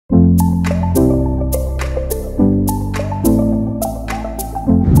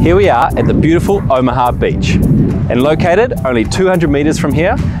Here we are at the beautiful Omaha Beach, and located only 200 metres from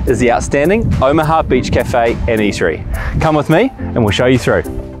here is the outstanding Omaha Beach Cafe and Eatery. Come with me and we'll show you through.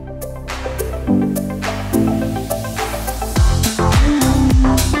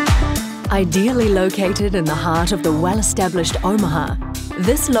 Ideally located in the heart of the well-established Omaha,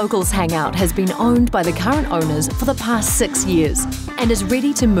 this locals hangout has been owned by the current owners for the past 6 years and is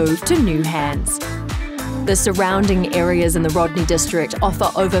ready to move to new hands. The surrounding areas in the Rodney district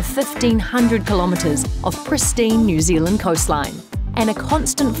offer over 1,500 kilometres of pristine New Zealand coastline and a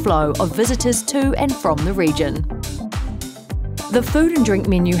constant flow of visitors to and from the region. The food and drink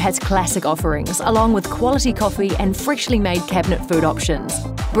menu has classic offerings along with quality coffee and freshly made cabinet food options,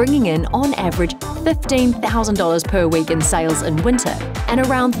 bringing in on average $15,000 per week in sales in winter and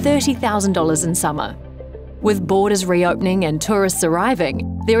around $30,000 in summer. With borders reopening and tourists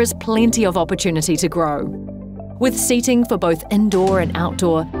arriving, there is plenty of opportunity to grow. With seating for both indoor and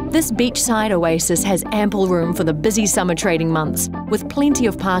outdoor, this beachside oasis has ample room for the busy summer trading months, with plenty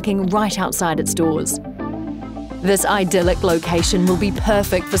of parking right outside its doors. This idyllic location will be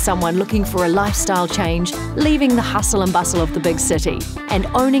perfect for someone looking for a lifestyle change, leaving the hustle and bustle of the big city, and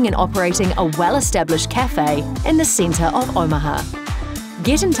owning and operating a well-established cafe in the centre of Omaha.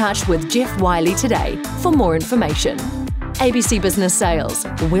 Get in touch with Jeff Wiley today for more information. ABC Business Sales,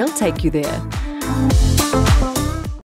 we'll take you there.